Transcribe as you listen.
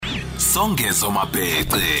Songezo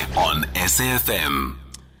Mapete on SAFM.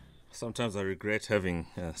 Sometimes I regret having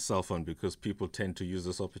a cell phone because people tend to use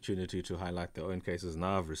this opportunity to highlight their own cases.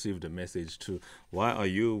 Now I've received a message to, why are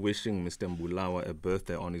you wishing Mr. Mbulawa a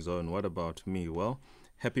birthday on his own? What about me? Well,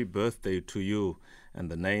 happy birthday to you.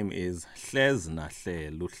 And the name is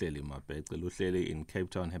Hlezi Luhleli Mapete. Luhleli in Cape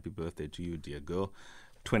Town. Happy birthday to you, dear girl.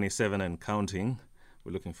 27 and counting.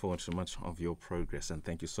 We're looking forward to much of your progress, and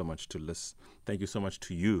thank you so much Thank you so much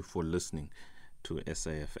to you for listening to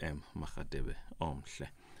SAFM Mahadebe Omhle.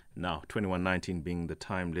 Now, 21:19 being the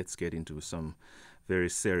time, let's get into some very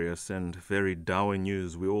serious and very dour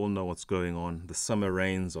news. We all know what's going on. The summer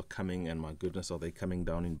rains are coming, and my goodness, are they coming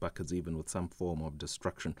down in buckets, even with some form of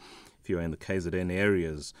destruction. If you're in the KZN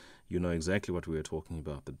areas, you know exactly what we are talking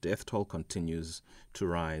about. The death toll continues to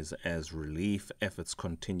rise as relief efforts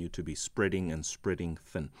continue to be spreading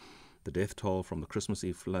thin. The death toll from the Christmas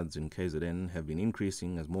Eve floods in KZN have been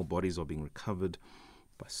increasing as more bodies are being recovered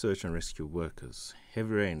by search and rescue workers.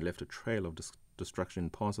 Heavy rain left a trail of destruction in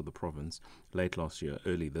parts of the province late last year,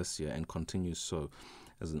 early this year, and continues so.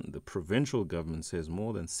 As the provincial government says,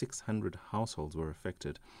 more than 600 households were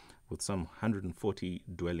affected, with some 140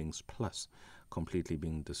 dwellings plus completely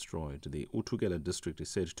being destroyed. The Utugela district is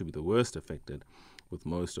said to be the worst affected, with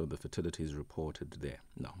most of the fatalities reported there.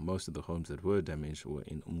 Now, most of the homes that were damaged were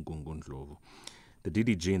in Mgutshini. The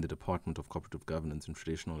DDG in the Department of Cooperative Governance and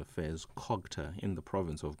Traditional Affairs, COGTA, in the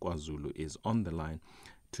province of KwaZulu, is on the line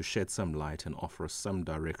to shed some light and offer us some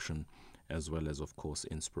direction, as well as, of course,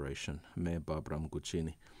 inspiration. Mayor Barbara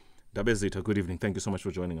Mgutshini. Dabezita, good evening. Thank you so much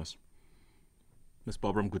for joining us. Ms.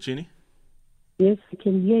 Barbara Mgutshini? Yes, I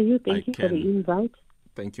can hear you. Thank you for the invite.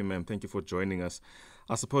 Thank you, ma'am. Thank you for joining us.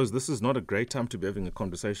 I suppose this is not a great time to be having a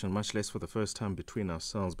conversation, much less for the first time between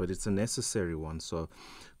ourselves, but it's a necessary one. So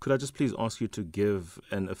could I just please ask you to give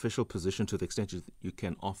an official position to the extent you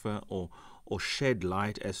can offer or shed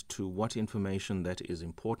light as to what information that is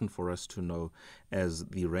important for us to know as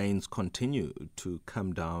the rains continue to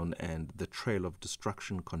come down and the trail of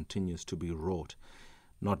destruction continues to be wrought,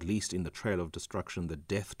 not least in the trail of destruction, the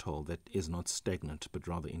death toll that is not stagnant but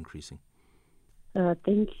rather increasing.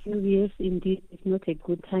 Thank you. Yes, indeed, it's not a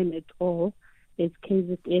good time at all. As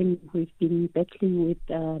KZN, we've been battling with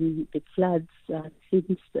the floods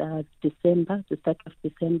since December, the start of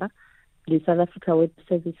December. The South Africa Weather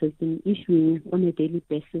Service has been issuing on a daily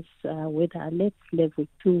basis weather alerts, level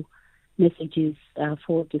 2 messages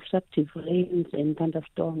for disruptive rains and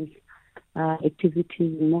thunderstorms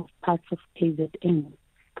activities in most parts of KZN.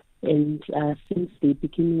 And since the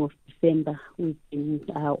beginning of December, we've been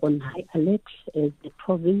on high alert as the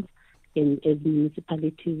province and as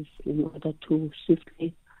municipalities in order to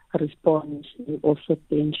swiftly respond and also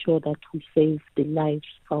to ensure that we save the lives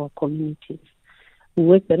of our communities. We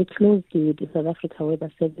work very closely with the South Africa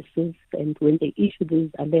Weather Services, and when they issue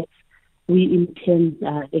these alerts, we in turn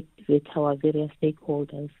activate our various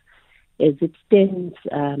stakeholders. As it stands,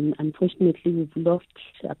 unfortunately, we've lost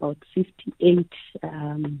about 58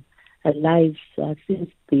 lives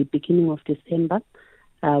since the beginning of December.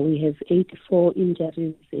 We have 84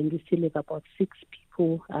 injuries, and we still have about 6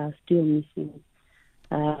 people still missing.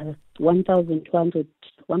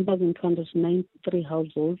 1,293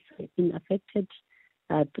 households have been affected,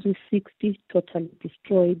 360 totally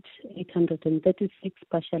destroyed, 836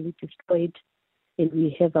 partially destroyed, and we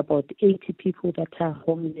have about 80 people that are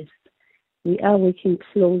homeless. We are working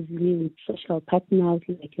closely with social partners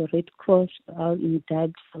like your Red Cross, our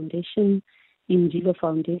Indad Foundation, Indilo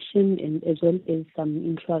Foundation, and as well as some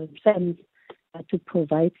insurance funds to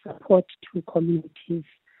provide support to communities.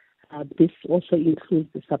 This also includes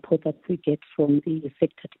the support that we get from the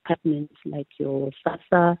sector departments like your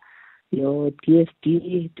SASA, your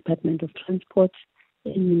DSD, Department of Transport,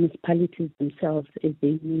 and municipalities themselves as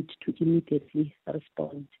they need to immediately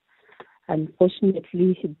respond.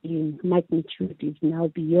 Unfortunately, the magnitude is now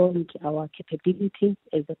beyond our capability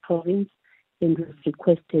as a province, and we've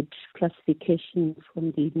requested classification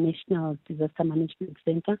from the National Disaster Management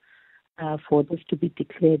Center for this to be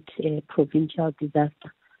declared a provincial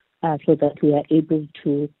disaster so that we are able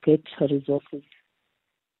to get resources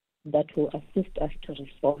that will assist us to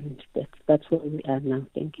respond. That's where we are now.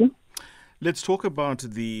 Thank you. Let's talk about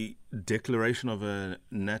the declaration of a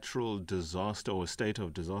natural disaster or a state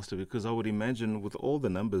of disaster, because I would imagine with all the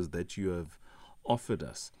numbers that you have offered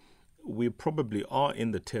us, we probably are in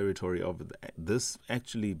the territory of this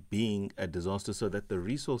actually being a disaster so that the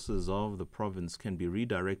resources of the province can be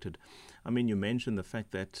redirected. I mean, you mentioned the fact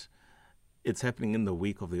that it's happening in the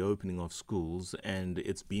week of the opening of schools and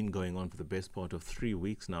it's been going on for the best part of 3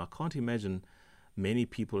 weeks now. I can't imagine many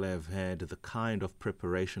people have had the kind of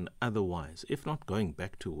preparation otherwise, if not going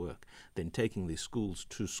back to work, then taking their schools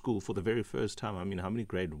to school for the very first time. I mean, how many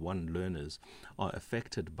grade 1 learners are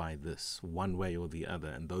affected by this one way or the other?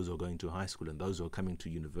 And those are going to high school, and those are coming to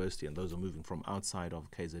university, and those are moving from outside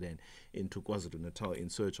of KZN into KwaZulu-Natal in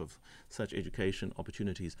search of such education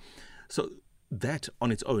opportunities. So that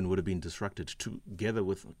on its own would have been disrupted together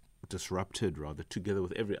with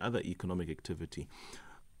every other economic activity.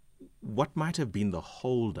 What might have been the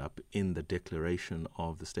hold-up in the declaration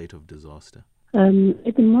of the state of disaster?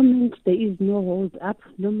 At the moment, there is no hold-up.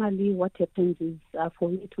 Normally, what happens is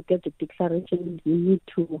for you to get the declaration, you need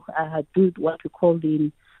to do what we call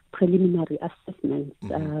the preliminary assessments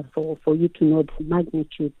for you to know the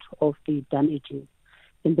magnitude of the damages.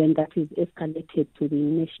 And then that is escalated to the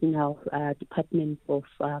National Department of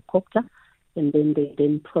COGTA, and then they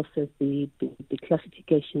then process the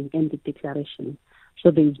classification and the declaration.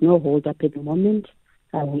 So there is no hold-up at the moment.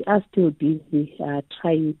 We are still busy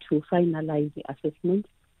trying to finalize the assessment.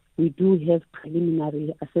 We do have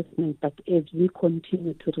preliminary assessment, but as we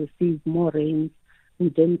continue to receive more rains, we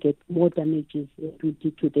then get more damages. We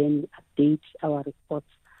need to then update our reports.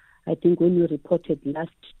 I think when we reported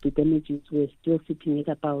last, the damages were still sitting at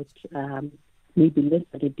about maybe less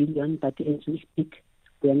than $1 billion, but as we speak,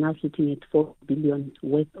 we are now sitting at $4 billion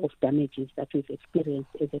worth of damages that we've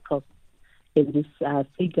experienced as a cost. And this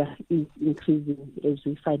figure is increasing as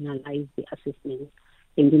we finalize the assessment.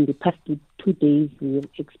 And in the past 2 days, we have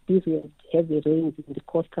experienced heavy rains in the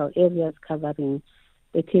coastal areas covering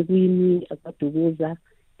eThekwini, Akaduza,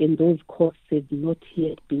 and those costs have not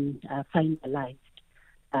yet been finalized.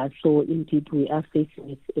 So indeed, we are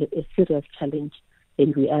facing a serious challenge,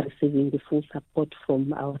 and we are receiving the full support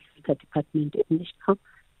from our sector department at National,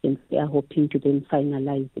 and we are hoping to then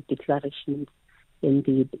finalize the declarations and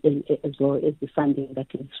as well as the funding that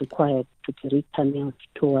is required to be rechanneled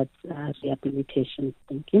towards rehabilitation.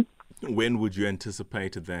 Thank you. When would you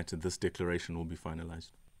anticipate that this declaration will be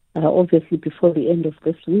finalized? Obviously, before the end of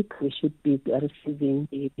this week, we should be receiving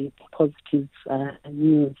the positive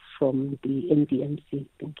news from the NDMC.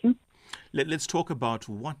 Thank you. Let's talk about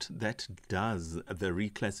what that does, the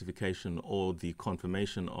reclassification or the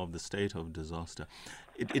confirmation of the state of disaster.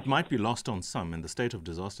 It might be lost on some, and the state of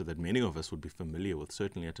disaster that many of us would be familiar with,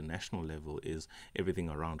 certainly at a national level, is everything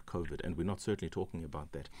around COVID, and we're not certainly talking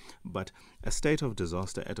about that. But a state of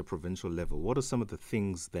disaster at a provincial level, what are some of the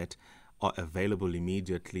things that are available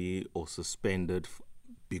immediately or suspended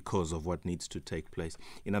because of what needs to take place?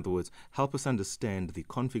 In other words, help us understand the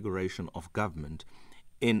configuration of government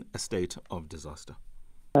in a state of disaster.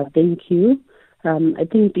 Thank you. I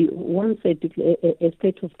think once a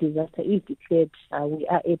state of disaster is declared, we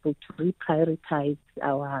are able to reprioritize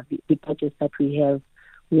the budgets that we have.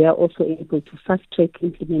 We are also able to fast-track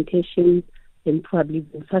implementation and probably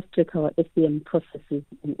fast-track our SDM processes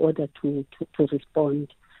in order to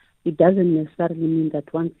respond. It doesn't necessarily mean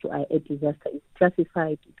that once a disaster is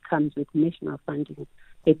classified, it comes with national funding.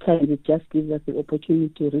 At times, it just gives us the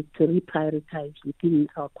opportunity to reprioritize within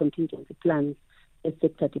our contingency plans as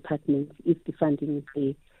sector departments if the funding is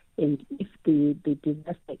there. And if the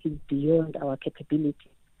disaster is beyond our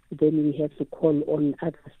capability, then we have to call on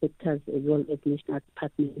other sectors as well as national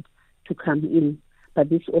departments to come in. But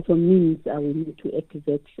this also means we need to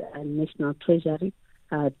activate national treasury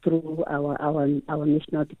through our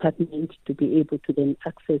national department to be able to then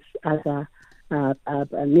access other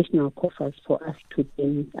national coffers for us to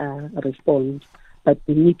then respond. But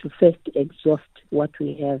we need to first exhaust what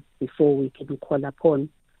we have before we can call upon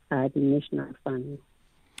the national funds.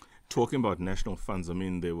 Talking about national funds, I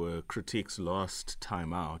mean, there were critiques last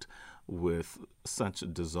time out with such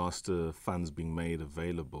disaster funds being made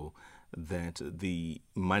available that the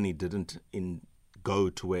money didn't go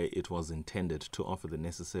to where it was intended to offer the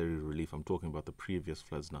necessary relief. I'm talking about the previous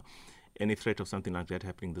floods now. Any threat of something like that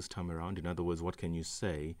happening this time around? In other words, what can you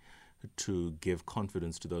say to give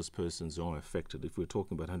confidence to those persons who are affected? If we're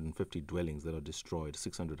talking about 150 dwellings that are destroyed,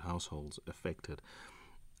 600 households affected,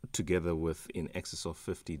 together with in excess of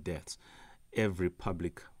 50 deaths, every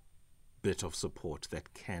public bit of support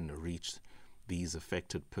that can reach these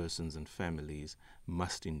affected persons and families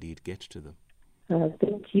must indeed get to them.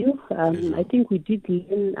 Thank you. I think we did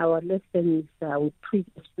learn our lessons with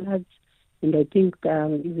previous floods, and I think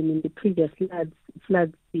even in the previous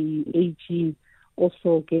floods, the AG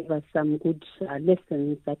also gave us some good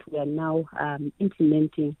lessons that we are now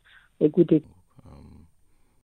implementing. A good